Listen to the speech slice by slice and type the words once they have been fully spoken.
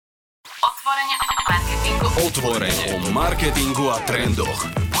Otvorenie o marketingu a trendoch.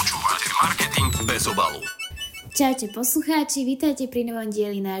 Počúvate Marketing bez obalu. Čaute poslucháči, vítajte pri novom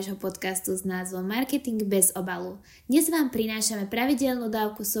dieli nášho podcastu s názvom Marketing bez obalu. Dnes vám prinášame pravidelnú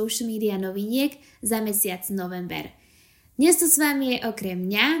dávku social media noviniek za mesiac november. Dnes tu s vami je okrem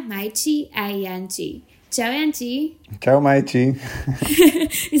mňa, Majči a Janči. Čau Janči. Čau Majči.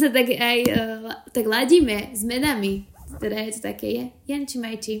 My sa tak aj tak ladíme s menami. Teda je to také Janči,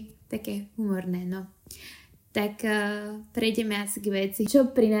 Majči, také humorné, no. Tak prejdeme asi k veci.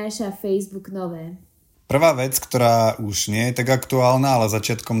 Čo prináša Facebook nové? Prvá vec, ktorá už nie je tak aktuálna, ale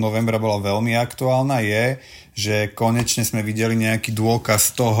začiatkom novembra bola veľmi aktuálna, je, že konečne sme videli nejaký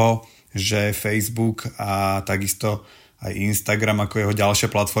dôkaz toho, že Facebook a takisto aj Instagram ako jeho ďalšia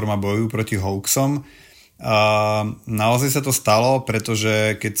platforma bojujú proti hoaxom. Naozaj sa to stalo,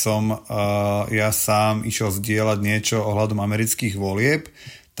 pretože keď som ja sám išiel zdieľať niečo ohľadom amerických volieb,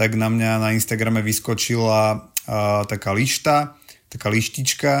 tak na mňa na Instagrame vyskočila taká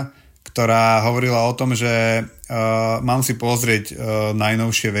lištička, ktorá hovorila o tom, že mám si pozrieť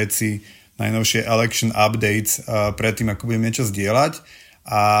najnovšie veci, najnovšie election updates predtým, ako budem niečo zdieľať,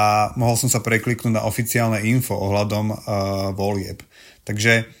 a mohol som sa prekliknúť na oficiálne info ohľadom volieb.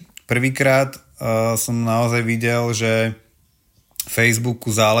 Takže prvýkrát som naozaj videl, že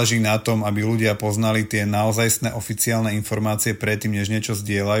Facebooku záleží na tom, aby ľudia poznali tie naozajstné oficiálne informácie predtým, než niečo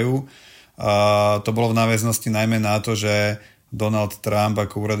zdieľajú. To bolo v náväznosti najmä na to, že Donald Trump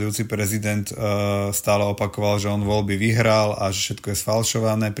ako úradujúci prezident stále opakoval, že on voľby vyhral a že všetko je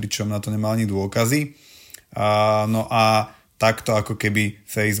sfalšované, pričom na to nemal ani dôkazy. No a takto ako keby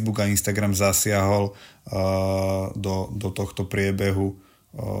Facebook a Instagram zasiahol do tohto priebehu.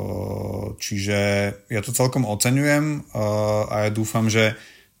 Čiže ja to celkom oceňujem a ja dúfam, že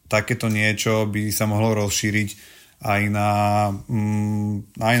takéto niečo by sa mohlo rozšíriť aj na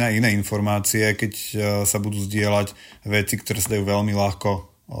iné informácie, keď sa budú zdieľať veci, ktoré sa dajú veľmi ľahko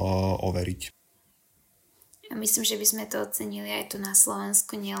overiť. Ja myslím, že by sme to ocenili aj tu na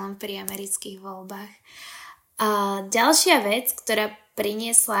Slovensku, nielen pri amerických voľbách. A ďalšia vec, ktorá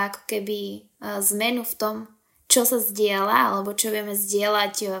priniesla ako keby zmenu v tom, čo sa zdieľa, alebo čo vieme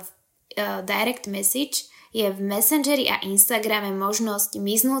zdieľať v direct message, je v Messengeri a Instagrame možnosť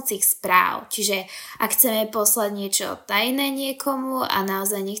miznúcich správ. Čiže ak chceme poslať niečo tajné niekomu a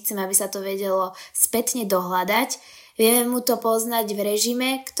naozaj nechceme, aby sa to vedelo spätne dohľadať, vieme mu to poznať v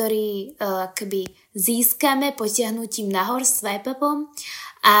režime, ktorý akoby získame potiahnutím nahor swipe-upom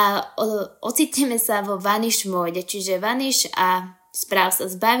a ocitneme sa vo vanish móde, čiže vanish a správ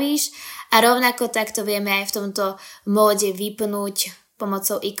sa zbavíš, a rovnako takto vieme aj v tomto móde vypnúť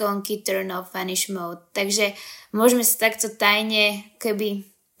pomocou ikonky Turn off Vanish Mode. Takže môžeme si takto tajne keby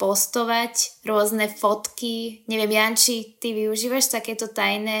postovať rôzne fotky. Neviem, Janči, ty využívaš takéto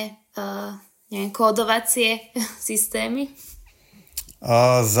tajné kódovacie systémy?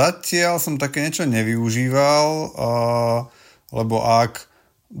 Zatiaľ som také niečo nevyužíval, lebo ak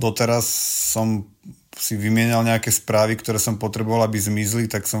doteraz som si vymienial nejaké správy, ktoré som potreboval, aby zmizli,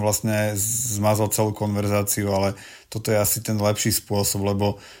 tak som vlastne zmazal celú konverzáciu, ale toto je asi ten lepší spôsob,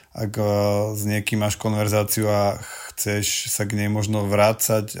 lebo ak s niekým máš konverzáciu a chceš sa k nej možno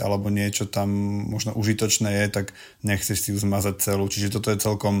vrácať, alebo niečo tam možno užitočné je, tak nechceš si ju zmazať celú. Čiže toto je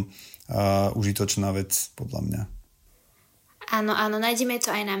celkom užitočná vec, podľa mňa. Áno, nájdeme to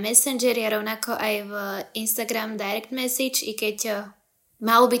aj na Messengeri a rovnako aj v Instagram Direct Message, i keď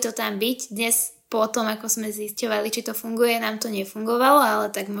malo by to tam byť. Dnes potom, ako sme zisťovali, či to funguje, nám to nefungovalo, ale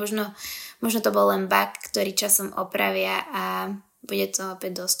tak možno to bol len bug, ktorý časom opravia a bude to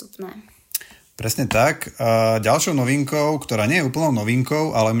opäť dostupné. Presne tak. Ďalšou novinkou, ktorá nie je úplnou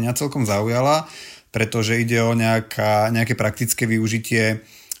novinkou, ale mňa celkom zaujala, pretože ide o nejaké praktické využitie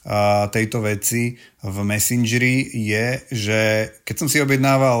tejto veci v Messengeri, je, že keď som si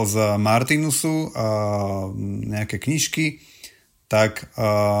objednával z Martinusu nejaké knižky, tak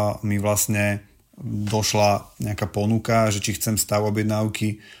mi vlastne došla nejaká ponuka, že či chcem stav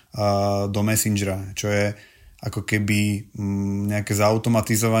objednávky do Messengera, čo je ako keby nejaké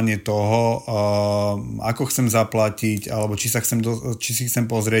zautomatizovanie toho, ako chcem zaplatiť, alebo či si chcem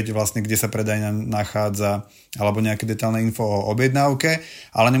pozrieť vlastne, kde sa predajňa nachádza, alebo nejaké detailné info o objednávke,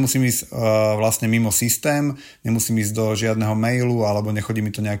 ale nemusím ísť vlastne mimo systém, nemusím ísť do žiadneho mailu, alebo nechodí mi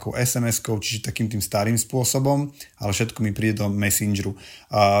to nejakou SMS-kou, čiže takým tým starým spôsobom, ale všetko mi príde do Messengeru.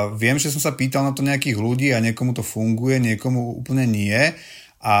 Viem, že som sa pýtal na to nejakých ľudí a niekomu to funguje, niekomu úplne nie,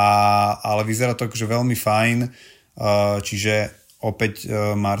 ale vyzerá to akože veľmi fajn, čiže opäť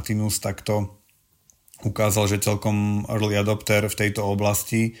Martinus takto ukázal, že celkom early adopter v tejto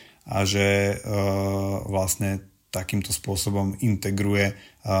oblasti a že vlastne takýmto spôsobom integruje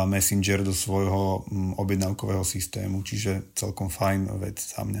Messenger do svojho objednávkového systému, čiže celkom fajn vec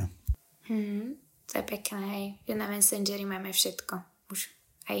za mňa. To je pekné, hej. Že na Messengeri máme všetko. Už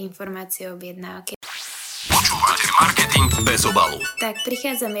aj informácie o objednávke. Počúvate Marketing bez obalu. Tak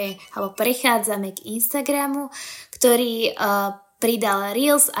prechádzame k Instagramu, ktorý pridal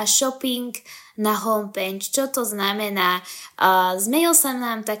Reels a shopping na homepage. Čo to znamená? Zmenil sa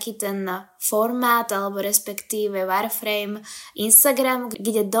nám taký ten formát, alebo respektíve wireframe Instagramu,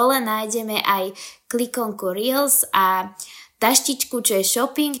 kde dole nájdeme aj klikonku Reels a taštičku, čo je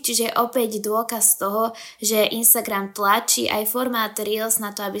shopping, čiže opäť dôkaz toho, že Instagram tlačí aj formát Reels na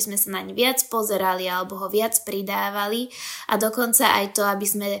to, aby sme sa naň viac pozerali alebo ho viac pridávali a dokonca aj to, aby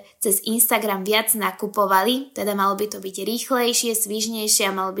sme cez Instagram viac nakupovali, teda malo by to byť rýchlejšie, svižnejšie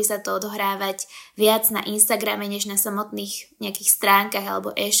a malo by sa to odohrávať viac na Instagrame, než na samotných nejakých stránkach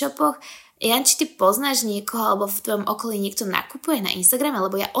alebo e-shopoch. Janči, ty poznáš niekoho, alebo v tvojom okolí niekto nakupuje na Instagrame?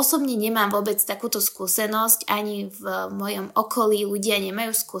 Lebo ja osobne nemám vôbec takúto skúsenosť, ani v mojom okolí ľudia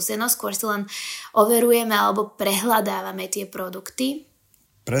nemajú skúsenosť, skôr si len overujeme alebo prehľadávame tie produkty.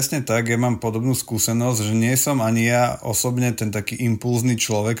 Presne tak, ja mám podobnú skúsenosť, že nie som ani ja osobne ten taký impulzný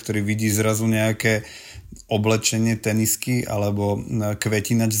človek, ktorý vidí zrazu nejaké oblečenie, tenisky alebo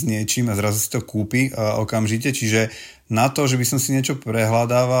kvetinač s niečím a zrazu si to kúpi okamžite, čiže na to, že by som si niečo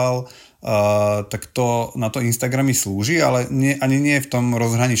prehľadával, tak to na to Instagramy slúži, ale ani nie v tom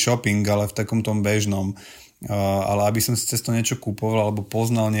rozhraní shopping, ale v takom tom bežnom. Ale aby som si cez to niečo kúpoval alebo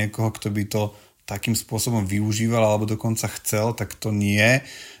poznal niekoho, kto by to takým spôsobom využíval alebo dokonca chcel, tak to nie.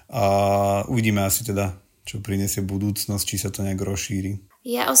 Uvidíme asi teda, čo prinesie budúcnosť, či sa to nejak rozšíri.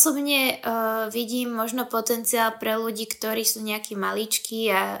 Ja osobne vidím možno potenciál pre ľudí, ktorí sú nejakí maličkí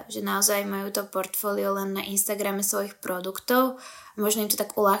a že naozaj majú to portfólio len na Instagrame svojich produktov. Možno im to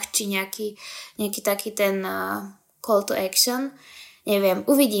tak uľahčí nejaký taký ten call to action. Neviem,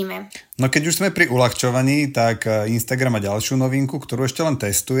 uvidíme. No keď už sme pri uľahčovaní, tak Instagram má ďalšiu novinku, ktorú ešte len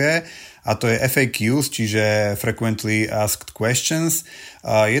testuje a to je FAQs, čiže Frequently Asked Questions.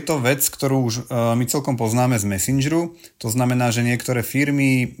 Je to vec, ktorú už my celkom poznáme z Messengeru. To znamená, že niektoré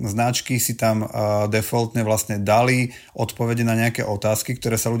firmy, značky si tam defaultne vlastne dali odpovede na nejaké otázky,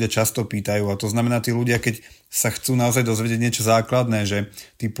 ktoré sa ľudia často pýtajú. A to znamená, tí ľudia, keď sa chcú naozaj dozvedieť niečo základné, že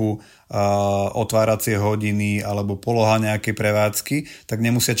typu otváracie hodiny alebo poloha nejakej prevádzky, tak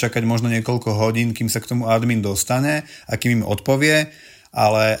nemusia čakať možno niekoľko hodín, kým sa k tomu admin dostane a kým im odpovie,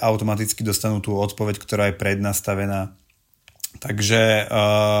 ale automaticky dostanú tú odpoveď, ktorá je prednastavená. Takže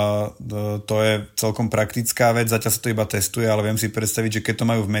to je celkom praktická vec, zatiaľ sa to iba testuje, ale viem si predstaviť, že keď to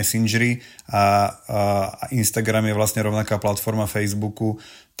majú v Messengeri a Instagram je vlastne rovnaká platforma Facebooku,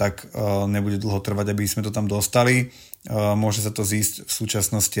 tak nebude dlho trvať, aby sme to tam dostali. Môže sa to zísť v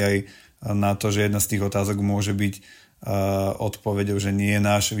súčasnosti aj na to, že jedna z tých otázok môže byť odpoveďou, že nie,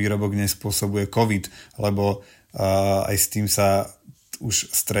 náš výrobok nespôsobuje COVID, lebo aj s tým sa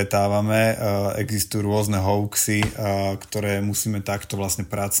už stretávame, existujú rôzne hoaxy, ktoré musíme takto vlastne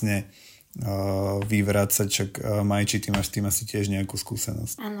pracne vyvracať, čak Majči, ty máš s tým asi tiež nejakú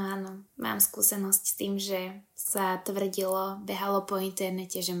skúsenosť. Áno, mám skúsenosť s tým, že sa tvrdilo, behalo po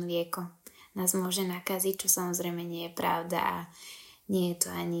internete, že mlieko nás môže nakaziť, čo samozrejme nie je pravda a nie je to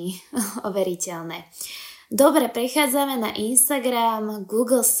ani overiteľné. Dobre, prechádzame na Instagram,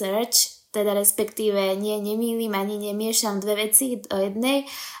 Google Search, teda respektíve nemýlim ani nemiešam dve veci do jednej,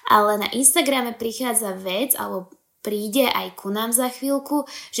 ale na Instagrame prichádza vec, alebo príde aj ku nám za chvíľku,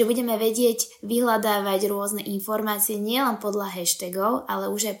 že budeme vedieť vyhľadávať rôzne informácie nielen podľa hashtagov,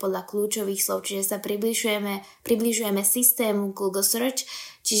 ale už aj podľa kľúčových slov, čiže sa približujeme systému Google Search,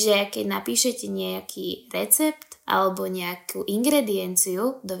 čiže keď napíšete nejaký recept alebo nejakú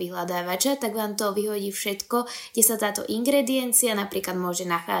ingredienciu do vyhľadávača, tak vám to vyhodí všetko, kde sa táto ingrediencia napríklad môže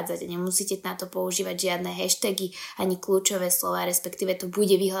nachádzať. Nemusíte na to používať žiadne hashtagy ani kľúčové slova, respektíve to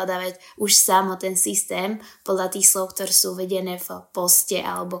bude vyhľadávať už samo ten systém podľa tých slov, ktoré sú uvedené v poste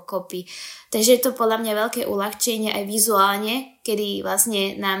alebo copy. Takže je to podľa mňa veľké uľahčenie aj vizuálne, kedy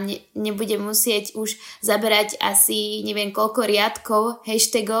vlastne nám nebude musieť už zaberať asi neviem koľko riadkov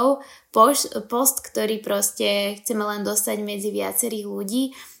hashtagov post, ktorý proste chceme len dostať medzi viacerých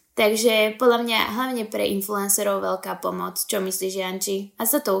ľudí. Takže podľa mňa hlavne pre influencerov veľká pomoc. Čo myslíš, Janči? A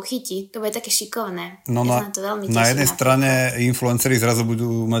sa to uchytí, to bude také šikovné. No ja to veľmi na jednej strane influenceri zrazu budú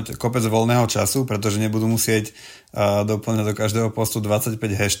mať kopec voľného času, pretože nebudú musieť doplňať do každého postu 25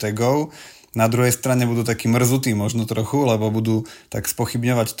 hashtagov. Na druhej strane budú takí mrzutí možno trochu, lebo budú tak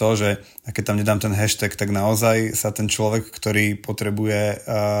spochybňovať to, že keď tam nedám ten hashtag, tak naozaj sa ten človek, ktorý potrebuje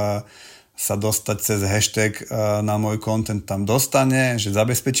sa dostať cez hashtag na môj content tam dostane, že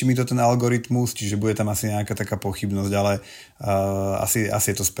zabezpečí mi to ten algoritmus, čiže bude tam asi nejaká taká pochybnosť, ale asi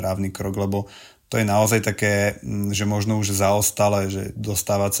je to správny krok, lebo to je naozaj také, že možno už zaostale, že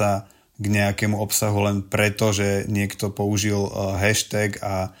dostávať sa k nejakému obsahu len preto, že niekto použil hashtag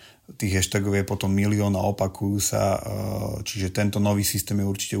a tých hashtagov je potom milión a opakujú sa, čiže tento nový systém je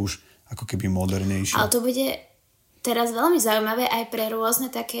určite už ako keby modernejší. Ale to bude teraz veľmi zaujímavé aj pre rôzne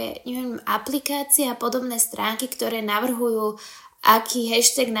také, neviem, aplikácie a podobné stránky, ktoré navrhujú, aký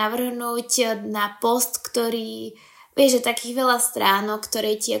hashtag navrhnúť na post, ktorý, vieš, že takých veľa stránok,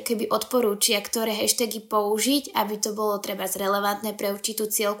 ktoré ti keby odporúčia, ktoré hashtagy použiť, aby to bolo treba relevantné pre určitú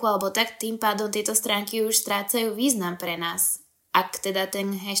cieľku, alebo tak tým pádom tieto stránky už strácajú význam pre nás. Ak teda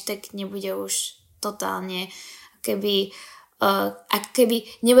ten hashtag nebude už totálne keby ak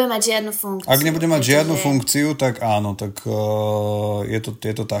keby nebude mať žiadnu funkciu. Ak nebude mať žiadnu funkciu, tak áno, tak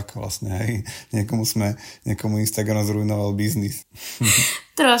je to tak vlastne, hej. Niekomu Instagram zrujnoval biznis.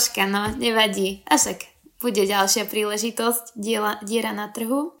 Troška, no, nevadí. A však bude ďalšia príležitosť, diera na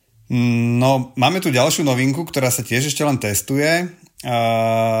trhu. No, máme tu ďalšiu novinku, ktorá sa tiež ešte len testuje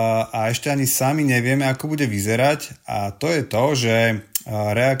a ešte ani sami nevieme, ako bude vyzerať, a to je to, že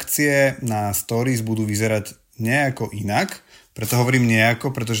reakcie na stories budú vyzerať nejako inak. Preto hovorím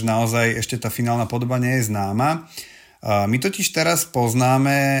nejako, pretože naozaj ešte tá finálna podoba nie je známa. My totiž teraz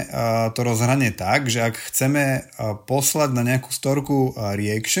poznáme to rozhranie tak, že ak chceme poslať na nejakú storku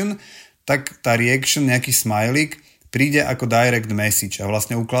reaction, tak tá reaction, nejaký smajlik, príde ako direct message a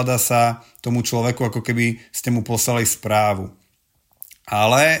vlastne ukladá sa tomu človeku, ako keby ste mu poslali správu.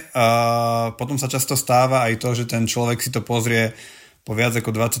 Ale potom sa často stáva aj to, že ten človek si to pozrie po viac ako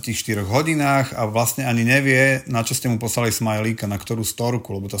 24 hodinách a vlastne ani nevie, na čo ste mu poslali smajlíka, na ktorú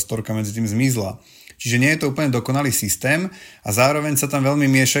storku, lebo tá storka medzi tým zmizla. Čiže nie je to úplne dokonalý systém a zároveň sa tam veľmi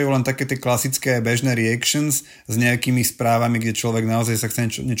miešajú len také tie klasické bežné reactions s nejakými správami, kde človek naozaj sa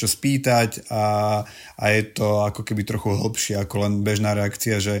chce niečo spýtať a je to ako keby trochu hlbšie ako len bežná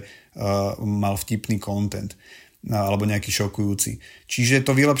reakcia, že mal vtipný content alebo nejaký šokujúci. Čiže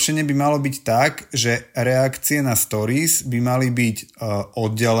to vylepšenie by malo byť tak, že reakcie na stories by mali byť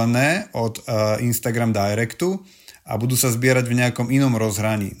oddelené od Instagram Directu a budú sa zbierať v nejakom inom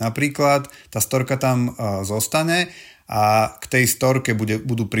rozhraní. Napríklad tá storka tam zostane a k tej storke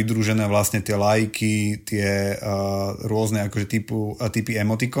budú pridružené vlastne tie lajky, tie rôzne akože typy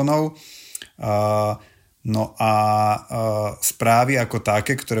emotikonov. No a správy ako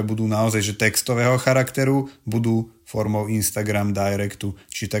také, ktoré budú naozaj že textového charakteru, budú formou Instagram Directu,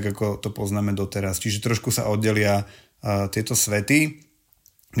 čiže tak ako to poznáme doteraz. Čiže trošku sa oddelia tieto svety.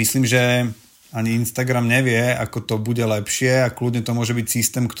 Myslím, že ani Instagram nevie, ako to bude lepšie a kľudne to môže byť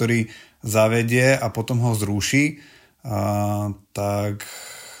systém, ktorý zavedie a potom ho zruší.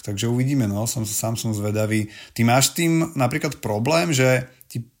 Takže uvidíme, no, sám som zvedavý. Ty máš tým napríklad problém, že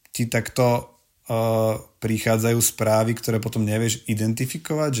ti takto prichádzajú správy, ktoré potom nevieš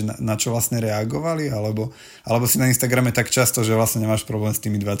identifikovať, že na čo vlastne reagovali, alebo si na Instagrame tak často, že vlastne nemáš problém s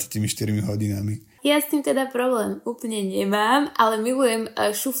tými 24 hodinami. Ja s tým teda problém úplne nemám, ale milujem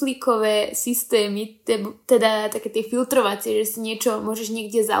šuflíkové systémy, teda také tie filtrovacie, že si niečo môžeš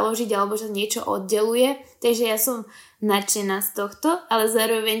niekde založiť alebo že niečo oddeluje, takže ja som nadšená z tohto, ale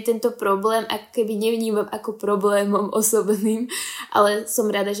zároveň tento problém ako keby nevnímam ako problémom osobným, ale som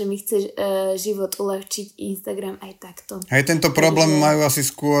rada, že mi chce život uľahčiť Instagram aj takto. Aj tento problém majú asi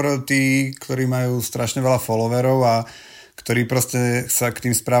skôr tí, ktorí majú strašne veľa followerov a ktorí proste sa k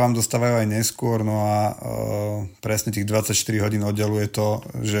tým správam dostávajú aj neskôr, no a presne tých 24 hodín oddeluje to,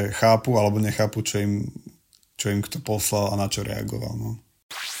 že chápu alebo nechápu, čo im kto poslal a na čo reagoval. No.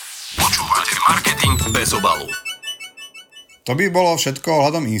 Počúvate Marketing bez obalu. To by bolo všetko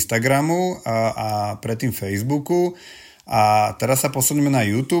ohľadom Instagramu a predtým Facebooku. A teraz sa posunieme na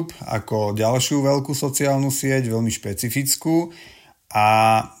YouTube ako ďalšiu veľkú sociálnu sieť, veľmi špecifickú. A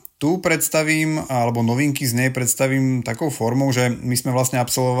tu predstavím, alebo novinky z nej predstavím takou formou, že my sme vlastne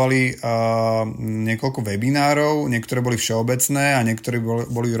absolvovali niekoľko webinárov, niektoré boli všeobecné a niektoré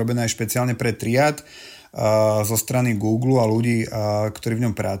boli robené aj špeciálne pre triad zo strany Google a ľudí, ktorí v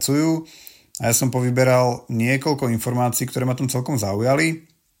ňom pracujú. A ja som povyberal niekoľko informácií, ktoré ma tam celkom zaujali,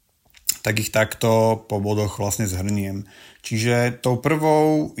 tak ich takto po bodoch vlastne zhrniem. Čiže tou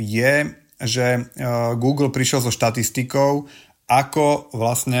prvou je, že Google prišiel so štatistikou, ako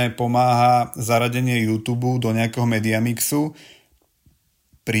vlastne pomáha zaradenie YouTube do nejakého media mixu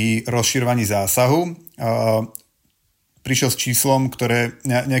pri rozširovaní zásahu. Prišiel s číslom, ktoré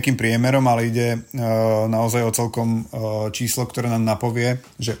nejakým priemerom, ale ide naozaj o celkom číslo, ktoré nám napovie,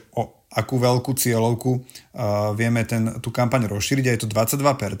 že o akú veľkú cieľovku vieme tú kampaň rozšíriť, a je to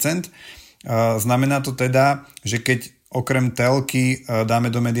 22%. Znamená to teda, že keď okrem telky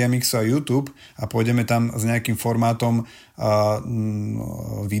dáme do Mediamixu a YouTube a pôjdeme tam s nejakým formátom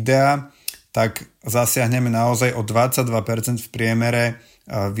videa, tak zasiahneme naozaj o 22% v priemere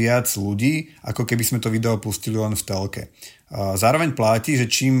viac ľudí, ako keby sme to video pustili len v telke. Zároveň platí,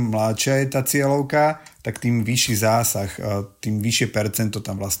 že čím mladšia je tá cieľovka, tak tým vyšší zásah, tým vyššie percento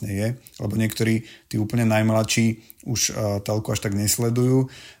tam vlastne je, lebo niektorí, tí úplne najmladší, už telku až tak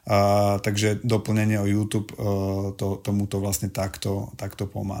nesledujú, takže doplnenie o YouTube tomuto vlastne takto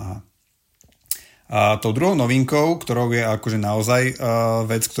pomáha. A tou druhou novinkou, ktorou je akože naozaj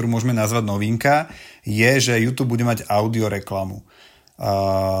vec, ktorú môžeme nazvať novinka, je, že YouTube bude mať audio reklamu.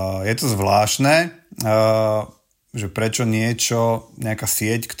 Je to zvláštne, že prečo nejaká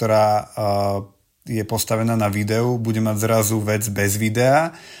sieť, ktorá je postavená na videu, bude mať zrazu vec bez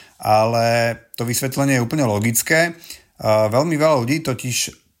videa, ale to vysvetlenie je úplne logické. Veľmi veľa ľudí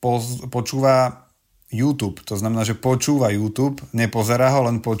totiž počúva YouTube, to znamená, že počúva YouTube, nepozerá ho,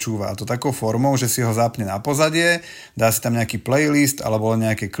 len počúva. A to takou formou, že si ho zapne na pozadie, dá si tam nejaký playlist alebo len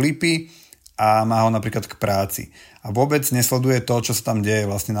nejaké klipy a má ho napríklad k práci. A vôbec nesleduje to, čo sa tam deje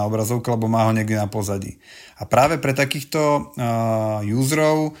vlastne na obrazovke, lebo má ho niekde na pozadí. A práve pre takýchto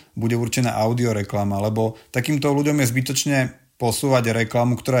userov bude určená audio reklama, lebo takýmto ľuďom je zbytočne posúvať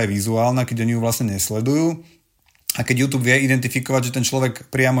reklamu, ktorá je vizuálna, keď oni ju vlastne nesledujú. A keď YouTube vie identifikovať, že ten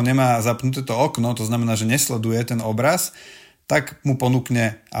človek priamo nemá zapnuté to okno, to znamená, že nesleduje ten obraz, tak mu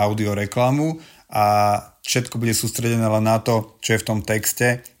ponúkne audio reklamu a všetko bude sústredené len na to, čo je v tom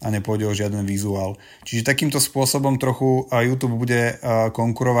texte a nepôjde o žiaden vizuál. Čiže takýmto spôsobom trochu YouTube bude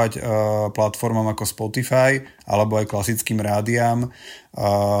konkurovať platformám ako Spotify alebo aj klasickým rádiám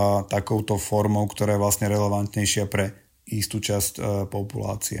takouto formou, ktorá je vlastne relevantnejšia pre istú časť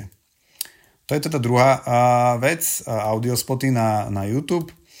populácie. To je teda druhá vec, audiospoty na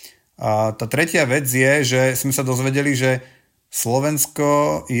YouTube. Tá tretia vec je, že sme sa dozvedeli, že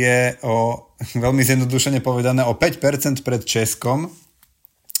Slovensko je veľmi zjednodušene povedané o 5% pred Českom,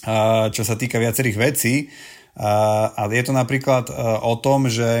 čo sa týka viacerých vecí. A je to napríklad o tom,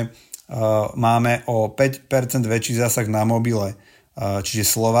 že máme o 5% väčší zásah na mobile. Čiže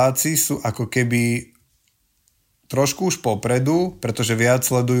Slováci sú ako keby trošku už popredu, pretože viac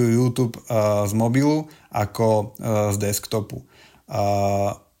sledujú YouTube z mobilu ako z desktopu.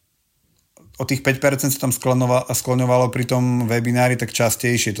 O tých 5% sa tam skloňovalo pri tom webinári tak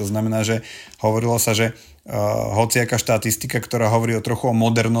častejšie. To znamená, že hovorilo sa, že hociaká štatistika, ktorá hovorí trochu o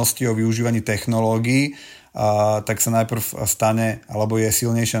modernosti, o využívaní technológií, tak sa najprv stane, alebo je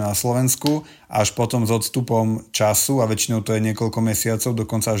silnejšia na Slovensku, až potom s odstupom času, a väčšinou to je niekoľko mesiacov,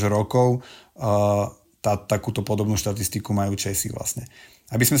 dokonca až rokov, takúto podobnú štatistiku majú Česi vlastne.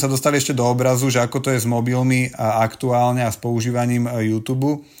 Aby sme sa dostali ešte do obrazu, že ako to je s mobilmi aktuálne a s používaním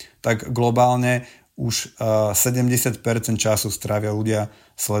YouTube, tak globálne už 70% času strávia ľudia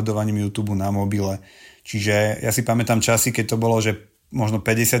sledovaním YouTube na mobile. Čiže ja si pamätám časy, keď to bolo, že možno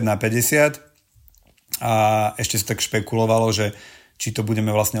 50/50 a ešte sa tak špekulovalo, že či to budeme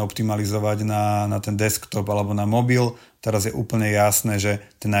vlastne optimalizovať na ten desktop alebo na mobil. Teraz je úplne jasné, že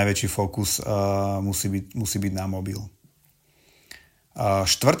ten najväčší fokus musí byť na mobil.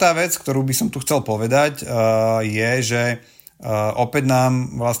 Štvrtá vec, ktorú by som tu chcel povedať, je, že opäť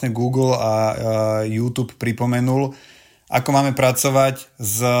nám vlastne Google a YouTube pripomenul, ako máme pracovať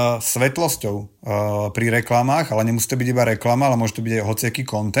s svetlosťou pri reklamách, ale nemusí to byť iba reklama, ale môže to byť aj hociaký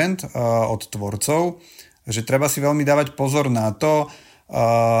content od tvorcov, že treba si veľmi dávať pozor na to,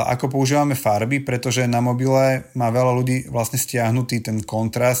 ako používame farby, pretože na mobile má veľa ľudí vlastne stiahnutý ten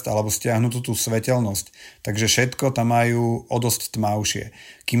kontrast alebo stiahnutú tú svetelnosť. Takže všetko tam majú o dosť tmavšie.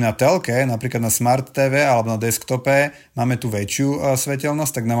 Kým na telke, napríklad na Smart TV alebo na desktope máme tú väčšiu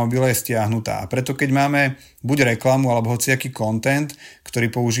svetelnosť, tak na mobile je stiahnutá. A preto keď máme buď reklamu alebo hociaký content, ktorý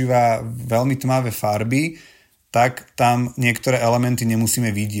používa veľmi tmavé farby, tak tam niektoré elementy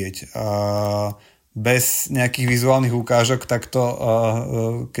nemusíme vidieť. Bez nejakých vizuálnych ukážok, takto,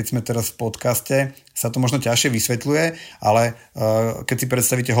 keď sme teraz v podcaste, sa to možno ťažšie vysvetľuje, ale keď si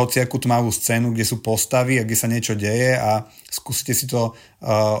predstavíte hociakú tmavú scénu, kde sú postavy a kde sa niečo deje a skúsite si to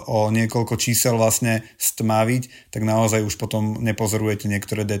o niekoľko čísel vlastne stmaviť, tak naozaj už potom nepozorujete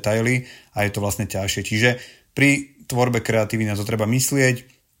niektoré detaily a je to vlastne ťažšie. Čiže pri tvorbe kreatívy na to treba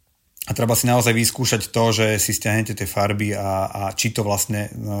myslieť, a treba si naozaj vyskúšať to, že si stiahnete tie farby a či to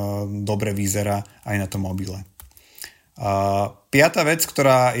vlastne dobre vyzerá aj na tom mobile. Piatá vec,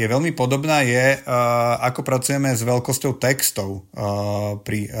 ktorá je veľmi podobná, je, ako pracujeme s veľkosťou textov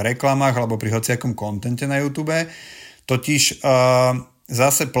pri reklamách alebo pri hociakom kontente na YouTube. Totiž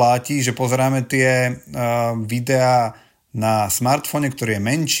zase platí, že pozeráme tie videá na smartfóne, ktorý je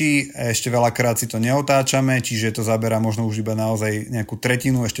menší, ešte veľakrát si to neotáčame, čiže to zaberá možno už iba naozaj nejakú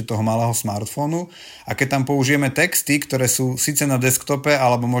tretinu ešte toho malého smartfónu. A keď tam použijeme texty, ktoré sú síce na desktope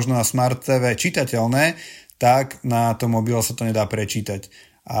alebo možno na Smart TV čitateľné, tak na tom mobile sa to nedá prečítať.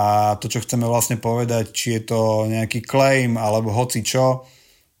 A to, čo chceme vlastne povedať, či je to nejaký claim alebo hoci čo,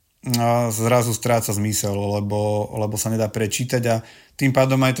 zrazu stráca zmysel, lebo sa nedá prečítať a tým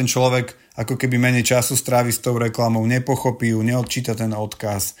pádom aj ten človek ako keby menej času strávi s tou reklamou, nepochopí ju, neodčíta ten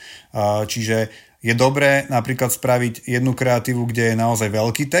odkaz. Čiže je dobré napríklad spraviť jednu kreatívu, kde je naozaj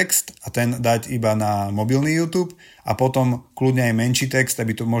veľký text a ten dať iba na mobilný YouTube a potom kľudne aj menší text,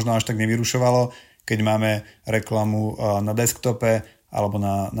 aby to možno až tak nevyrušovalo, keď máme reklamu na desktope alebo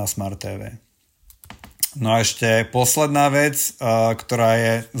na Smart TV. No a ešte posledná vec, ktorá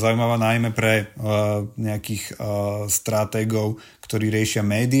je zaujímavá najmä pre nejakých stratégov, ktorí riešia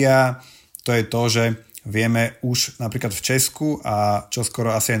médiá, to je to, že vieme už napríklad v Česku a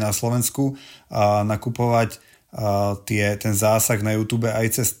čoskoro asi aj na Slovensku nakupovať ten zásah na YouTube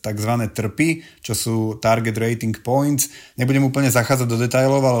aj cez tzv. Trpy, čo sú Target Rating Points. Nebudem úplne zachádzať do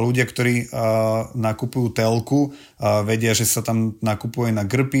detailov, ale ľudia, ktorí nakupujú telku, vedia, že sa tam nakupuje na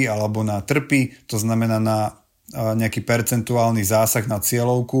grpy alebo na trpy, to znamená na nejaký percentuálny zásah na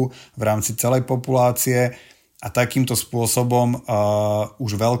cieľovku v rámci celej populácie a takýmto spôsobom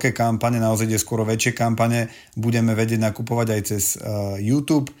už veľké kampane, naozaj skoro väčšie kampane budeme vedieť nakupovať aj cez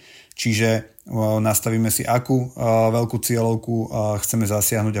YouTube. Čiže nastavíme si, akú veľkú cieľovku chceme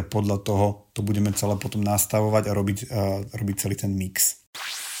zasiahnuť a podľa toho to budeme celé potom nastavovať a robiť celý ten mix.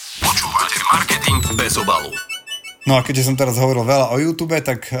 Počúvate Marketing bez obalu. No a keďže som teraz hovoril veľa o YouTube,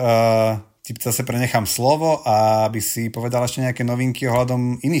 tak ti zase prenechám slovo a aby si povedal ešte nejaké novinky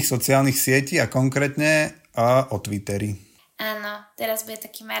ohľadom iných sociálnych sietí a konkrétne o Twitteri. Áno, teraz bude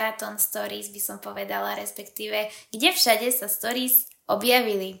taký maratón stories, by som povedala, respektíve, kde všade sa stories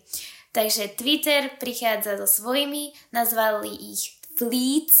objavili. Takže Twitter prichádza so svojimi, nazvali ich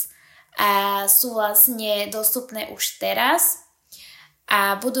Fleets a sú vlastne dostupné už teraz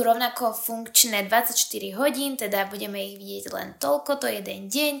a budú rovnako funkčné 24 hodín, teda budeme ich vidieť len toľko, to jeden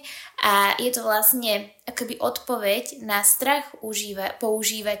deň a je to vlastne akoby odpoveď na strach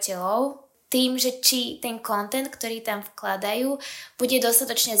používateľov tým, že či ten content, ktorý tam vkladajú, bude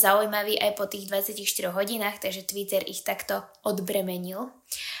dostatočne zaujímavý aj po tých 24 hodinách, takže Twitter ich takto odbremenil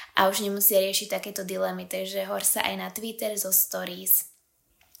a už nemusia riešiť takéto dilemy, takže hor sa aj na Twitter zo stories.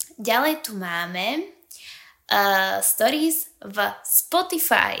 Ďalej tu máme stories v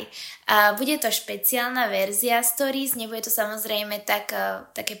Spotify. Bude to špeciálna verzia stories, nebude to samozrejme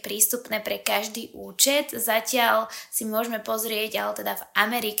také prístupné pre každý účet. Zatiaľ si môžeme pozrieť, ale teda v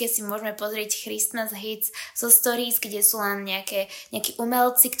Amerike si môžeme pozrieť Christmas hits zo stories, kde sú len nejakí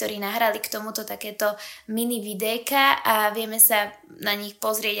umelci, ktorí nahrali k tomuto takéto mini videjka a vieme sa na nich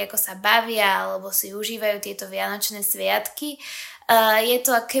pozrieť, ako sa bavia alebo si užívajú tieto vianočné sviatky. Je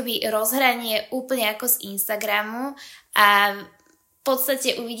to akoby rozhranie úplne ako z Instagramu a v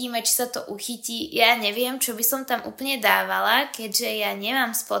podstate uvidíme, či sa to uchytí. Ja neviem, čo by som tam úplne dávala, keďže ja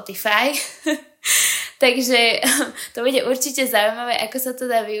nemám Spotify. Takže to bude určite zaujímavé, ako sa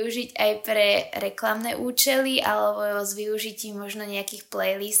to dá využiť aj pre reklamné účely alebo s využitím možno nejakých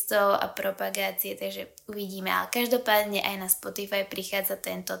playlistov a propagácie, takže uvidíme. Ale každopádne aj na Spotify prichádza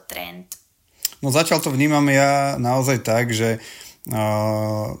tento trend. No zatiaľ to vnímam ja naozaj tak, že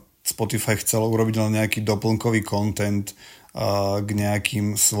Spotify chcelo urobiť len nejaký doplnkový content k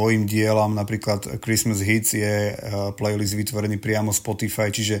nejakým svojim dielam, napríklad Christmas Hits je playlist vytvorený priamo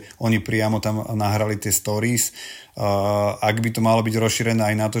Spotify, čiže oni priamo tam nahrali tie stories. Ak by to malo byť rozšírené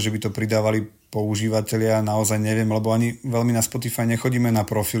aj na to, že by to pridávali používateľia, naozaj neviem, lebo ani veľmi na Spotify nechodíme na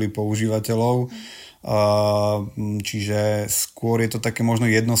profily používateľov, čiže skôr je to také možno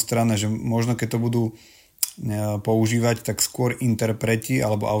jednostranné, že možno keď to budú používať, tak skôr interpreti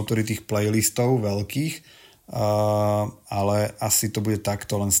alebo autori tých playlistov veľkých, ale asi to bude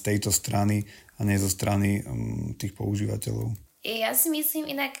takto len z tejto strany a nie zo strany tých používateľov. Ja si myslím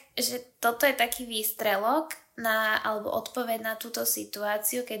inak, že toto je taký výstrelok alebo odpoveď na túto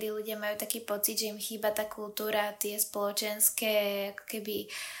situáciu, kedy ľudia majú taký pocit, že im chýba tá kultúra, tie spoločenské ako keby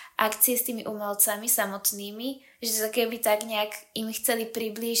akcie s tými umelcami samotnými, že sa keby tak nejak im chceli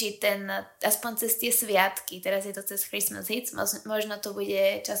priblížiť aspoň cez tie sviatky. Teraz je to cez Christmas Hits, možno to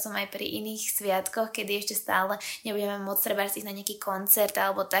bude časom aj pri iných sviatkoch, kedy ešte stále nebudeme môcť trebárs ísť na nejaký koncert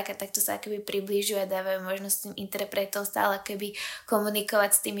alebo tak a takto sa akoby priblížujú a dávajú možnosť tým interpretov stále akoby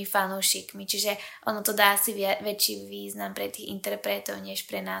komunikovať s tými fanúšikmi. Čiže ono to dá asi väčší význam pre tých interpretov, než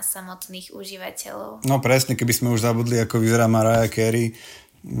pre nás samotných užívateľov. No presne, keby sme už zabudli, ako vyzerá Mariah Carey,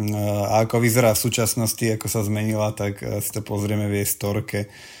 A ako vyzerá v súčasnosti, ako sa zmenila, tak si to pozrieme v jej storke,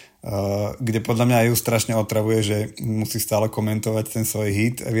 kde podľa mňa ju strašne otravuje, že musí stále komentovať ten svoj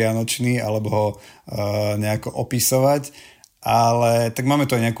hit vianočný alebo ho nejako opisovať, ale tak máme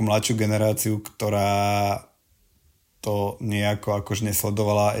tu aj nejakú mladšiu generáciu, ktorá to nejako akož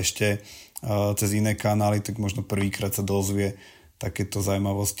nesledovala ešte cez iné kanály, tak možno prvýkrát sa dozvie takéto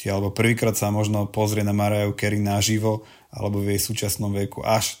zaujímavosti, alebo prvýkrát sa možno pozrie na Mariah Carey naživo, alebo v jej súčasnom veku,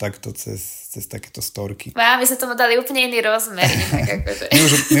 až takto cez takéto storky. My sa tomu dali úplne iný rozmer. Akože.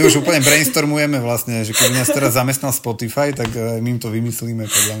 My už úplne brainstormujeme vlastne, že keby nás teraz zamestnal Spotify, tak my im to vymyslíme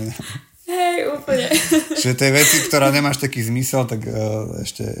podľa mňa. Hej, úplne. Že tej veci, ktorá nemáš taký zmysel, tak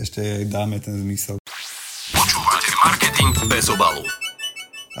ešte jej dáme ten zmysel. Počúvate Marketing bez obalu.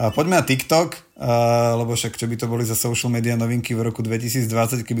 Poďme na TikTok, lebo však čo by to boli za social media novinky v roku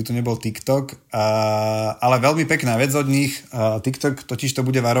 2020, keby tu nebol TikTok. Ale veľmi pekná vec od nich. TikTok totiž to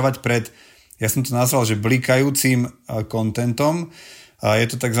bude varovať pred, ja som to nazval, že blikajúcim contentom. Je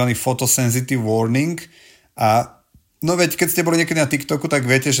to tzv. Photosensitive warning. No veď, keď ste boli niekedy na TikToku, tak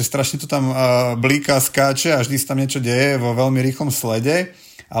viete, že strašne to tam blíka, skáče a vždy sa tam niečo deje vo veľmi rýchlom slede.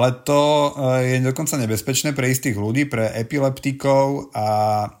 Ale to je dokonca nebezpečné pre istých ľudí, pre epileptikov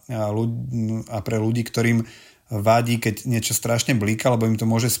a pre ľudí, ktorým vadí, keď niečo strašne blíka, lebo im to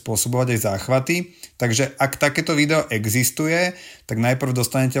môže spôsobovať aj záchvaty. Takže ak takéto video existuje, tak najprv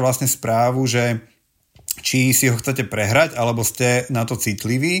dostanete vlastne správu, že či si ho chcete prehrať, alebo ste na to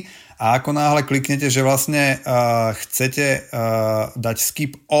citliví. A ako náhle kliknete, že vlastne chcete dať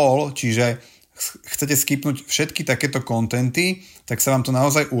skip all, čiže chcete skipnúť všetky takéto kontenty, tak sa vám to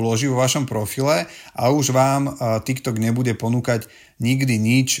naozaj uloží vo vašom profile a už vám TikTok nebude ponúkať nikdy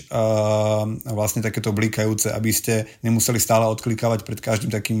nič vlastne takéto blikajúce, aby ste nemuseli stále odklikávať pred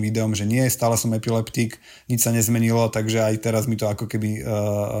každým takým videom, že nie, stále som epileptik, nič sa nezmenilo, takže aj teraz mi to ako keby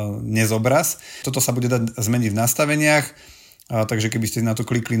nezobraz. Toto sa bude dať zmeniť v nastaveniach, takže keby ste na to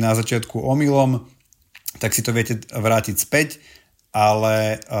klikli na začiatku omylom, tak si to viete vrátiť späť,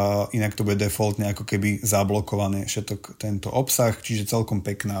 ale inak to bude defaultne ako keby zablokované všetok tento obsah, čiže celkom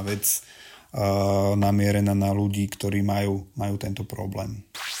pekná vec namierená na ľudí, ktorí majú tento problém.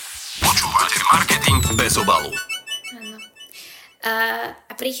 Počúvate Marketing bez obalu. Áno.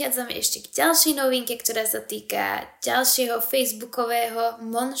 A prichádzame ešte k ďalšej novinke, ktorá sa týka ďalšieho facebookového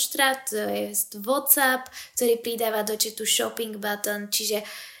monštra, to je WhatsApp, ktorý pridáva do chatu shopping button, čiže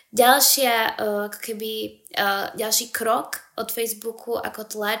ďalší krok od Facebooku, ako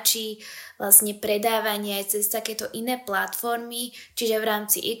tlačí vlastne predávanie cez takéto iné platformy, čiže v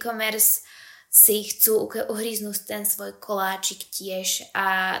rámci e-commerce si chcú uhryznúť ten svoj koláčik tiež.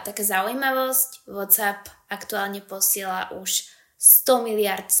 A taká zaujímavosť, WhatsApp aktuálne posiela už 100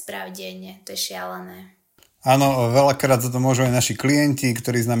 miliard správ denne, to je šialené. Áno, veľakrát za to môžu aj naši klienti,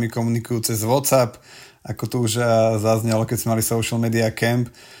 ktorí s nami komunikujú cez WhatsApp, ako tu už zaznelo, keď sme mali Social Media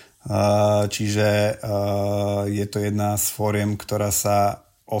Camp. Čiže je to jedna z fóriem, ktorá sa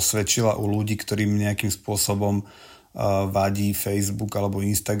osvedčila u ľudí, ktorým nejakým spôsobom vadí Facebook alebo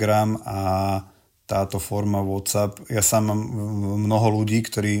Instagram, a táto forma WhatsApp. Ja sám mám mnoho ľudí,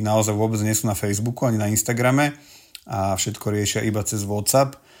 ktorí naozaj vôbec nie sú na Facebooku ani na Instagrame a všetko riešia iba cez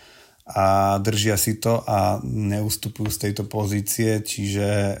WhatsApp a držia si to a neustupujú z tejto pozície,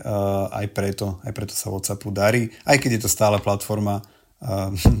 čiže aj preto sa WhatsAppu darí, aj keď je to stále platforma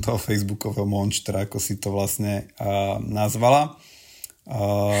toho facebookového monštra, ako si to vlastne nazvala.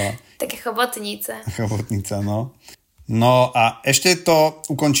 Také chobotnica. Chobotnica, no. No a ešte to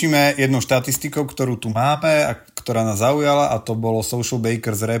ukončíme jednou štatistikou, ktorú tu máme a ktorá nás zaujala, a to bolo Social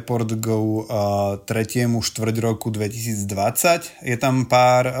Bakers Report go 3. štvrť roku 2020. Je tam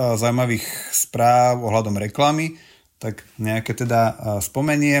pár zaujímavých správ ohľadom reklamy, tak nejaké teda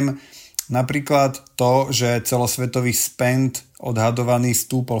spomeniem. Napríklad to, že celosvetový spend odhadovaný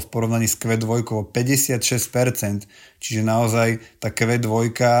stúpol v porovnaní s Q2 o 56%, čiže naozaj tá Q2,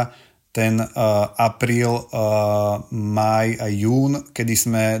 ten apríl, máj a jún, kedy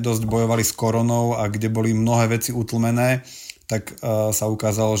sme dosť bojovali s koronou a kde boli mnohé veci utlmené, tak sa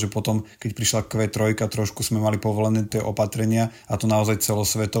ukázalo, že potom, keď prišla Q3, trošku sme mali povolené tie opatrenia, a to naozaj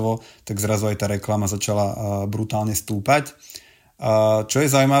celosvetovo, tak zrazu aj tá reklama začala brutálne stúpať. Čo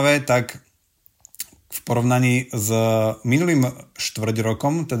je zaujímavé, tak v porovnaní s minulým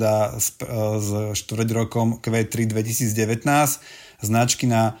štvrťrokom, teda s štvrťrokom Q3 2019, značky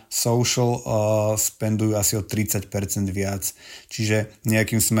na social spendujú asi o 30% viac. Čiže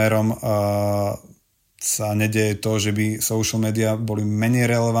nejakým smerom sa nedeje to, že by social media boli menej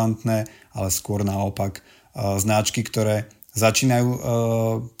relevantné, ale skôr naopak. Značky, ktoré začínajú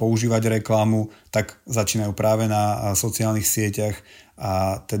používať reklamu, tak začínajú práve na sociálnych sieťach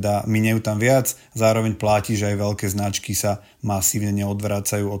a teda minejú tam viac. Zároveň platí, že aj veľké značky sa masívne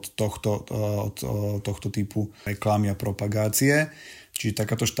neodvracajú od tohto typu reklamy a propagácie. Čiže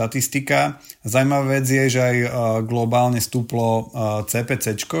takáto štatistika. Zaujímavá vec je, že aj globálne stúplo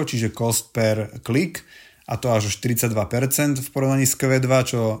CPC, čiže cost per click, a to až o 42% v porovnaní s QV2,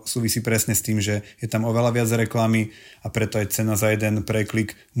 čo súvisí presne s tým, že je tam oveľa viac reklamy a preto aj cena za jeden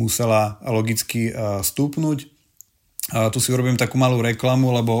preklik musela logicky stúpnuť. Tu si urobím takú malú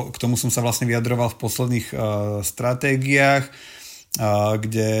reklamu, lebo k tomu som sa vlastne vyjadroval v posledných stratégiách,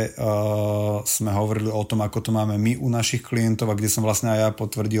 kde sme hovorili o tom, ako to máme my u našich klientov a kde som vlastne aj ja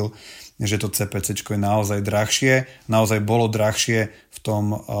potvrdil, že to CPC je naozaj drahšie. Naozaj bolo drahšie v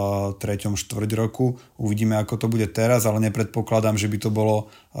tom 3. štvrť roku. Uvidíme, ako to bude teraz, ale nepredpokladám, že by to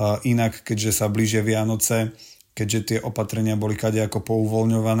bolo inak, keďže sa blížia Vianoce, keďže tie opatrenia boli kadejako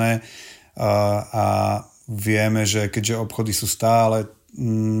pouvoľňované a vieme, že keďže obchody sú stále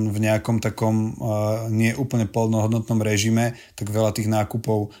v nejakom takom nie úplne plnohodnotnom režime, tak veľa tých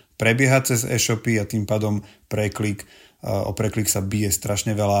nákupov prebieha cez e-shopy a tým pádom o preklik sa bije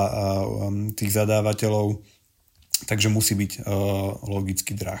strašne veľa tých zadávateľov, takže musí byť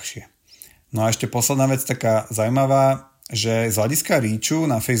logicky drahšie. No a ešte posledná vec taká zaujímavá, že z hľadiska reachu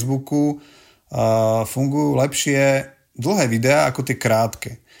na Facebooku fungujú lepšie dlhé videá ako tie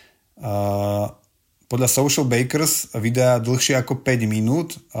krátke. Podľa Social Bakers videá dlhšie ako 5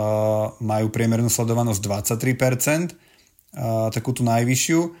 minút majú priemernú sledovanosť 23%, takú tú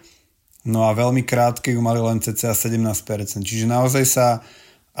najvyššiu. No a veľmi krátke ju mali len cca 17%. Čiže naozaj sa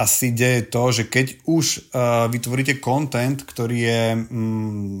asi deje to, že keď už vytvoríte content, ktorý je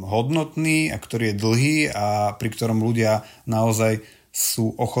hodnotný a ktorý je dlhý a pri ktorom ľudia naozaj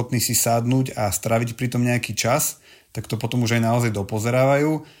sú ochotní si sadnúť a stráviť pri tom nejaký čas, tak to potom už aj naozaj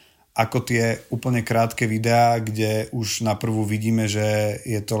dopozerávajú. Ako tie úplne krátke videá, kde už na prvú vidíme, že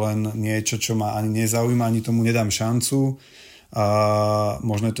je to len niečo, čo ma ani nezaujíma, ani tomu nedám šancu.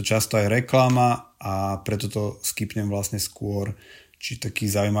 Možno je to často aj reklama a preto to skipnem vlastne skôr. Či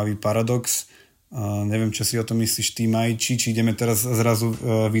taký zaujímavý paradox. Neviem, čo si o tom myslíš ty, Majči, či ideme teraz zrazu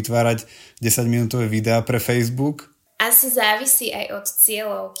vytvárať 10-minútové videá pre Facebook? Asi závisí aj od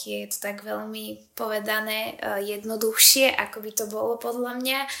cieľovky, je to tak veľmi povedané jednoduchšie, ako by to bolo podľa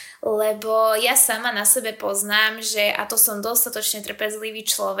mňa, lebo ja sama na sebe poznám, že, a to som dostatočne trpezlivý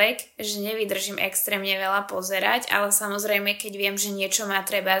človek, že nevydržím extrémne veľa pozerať, ale samozrejme, keď viem, že niečo má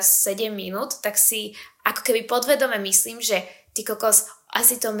treba 7 minút, tak si ako keby podvedome myslím, že ty kokos,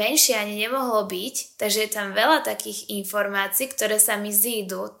 asi to menšie ani nemohlo byť, takže je tam veľa takých informácií, ktoré sa mi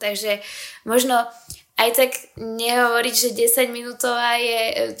zídu, takže možno aj tak nehovoriť, že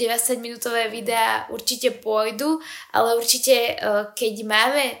 10-minútové videá určite pôjdu, ale určite keď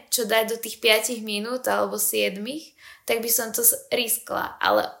máme čo dať do tých 5 minút alebo 7, tak by som to riskla.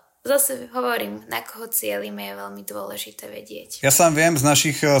 Ale zase hovorím, na koho cielime je veľmi dôležité vedieť. Ja sám viem z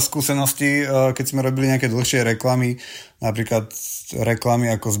našich skúseností, keď sme robili nejaké dlhšie reklamy, napríklad reklamy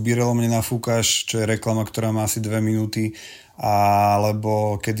ako Zbíralo mne nafúkaš, čo je reklama, ktorá má asi 2 minúty,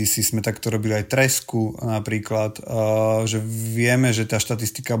 alebo kedysi sme takto robili aj Tresku napríklad, že vieme, že tá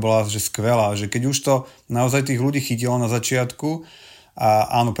štatistika bola že skvelá, že keď už to naozaj tých ľudí chytilo na začiatku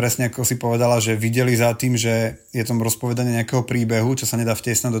a áno, presne ako si povedala, že videli za tým, že je tam rozpovedanie nejakého príbehu, čo sa nedá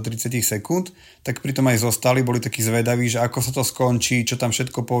vtesnať do 30 sekúnd, tak pritom aj zostali, boli takí zvedaví, že ako sa to skončí, čo tam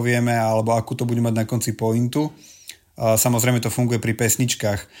všetko povieme alebo akú to bude mať na konci pointu. Samozrejme to funguje pri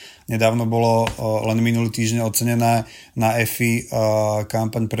pesničkách. Nedávno bolo len minulý týždeň ocenená na EFI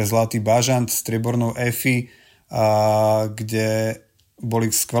kampaň pre Zlatý bažant s striebornou EFI, kde boli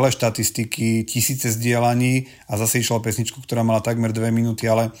skvelé štatistiky, 1000 zdieľaní a zase išla pesničku, ktorá mala takmer 2 minúty,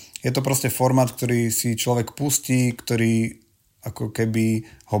 ale je to proste formát, ktorý si človek pustí, ktorý ako keby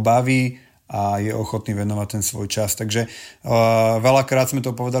ho baví a je ochotný venovať ten svoj čas. Takže veľakrát sme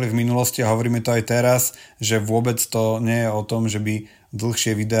to povedali v minulosti a hovoríme to aj teraz, že vôbec to nie je o tom, že by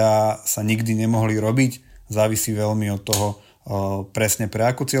dlhšie videá sa nikdy nemohli robiť. Závisí veľmi od toho presne pre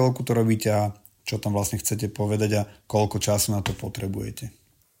akú cieľovku to robíte a čo tam vlastne chcete povedať a koľko času na to potrebujete.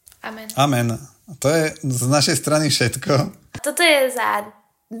 Amen. Amen. To je z našej strany všetko. Toto je za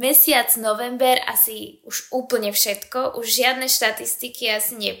mesiac november asi už úplne všetko, už žiadne štatistiky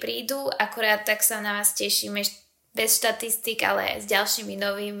asi neprídu, akorát tak sa na vás tešíme bez štatistik, ale s ďalšími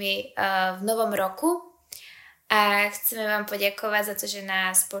novými v novom roku a chceme vám poďakovať za to, že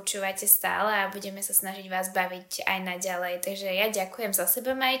nás počúvate stále a budeme sa snažiť vás baviť aj naďalej, takže ja ďakujem za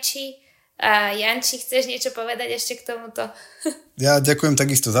seba, Majči, Janči, chceš niečo povedať ešte k tomuto? Ja ďakujem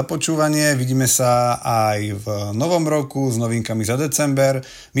takisto za počúvanie, vidíme sa aj v novom roku s novinkami za december.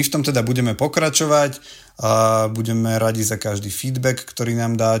 My v tom teda budeme pokračovať, budeme radi za každý feedback, ktorý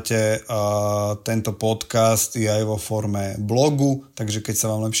nám dáte. Tento podcast je aj vo forme blogu, takže keď sa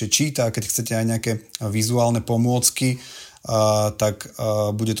vám lepšie číta, keď chcete aj nejaké vizuálne pomôcky, tak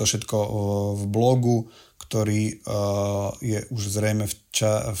bude to všetko v blogu, ktorý je už zrejme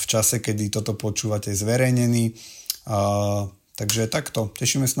v čase, kedy toto počúvate, zverejnený. Takže takto.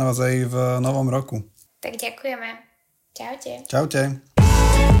 Tešíme sa na vás aj v novom roku. Tak ďakujeme. Čaute. Čaute.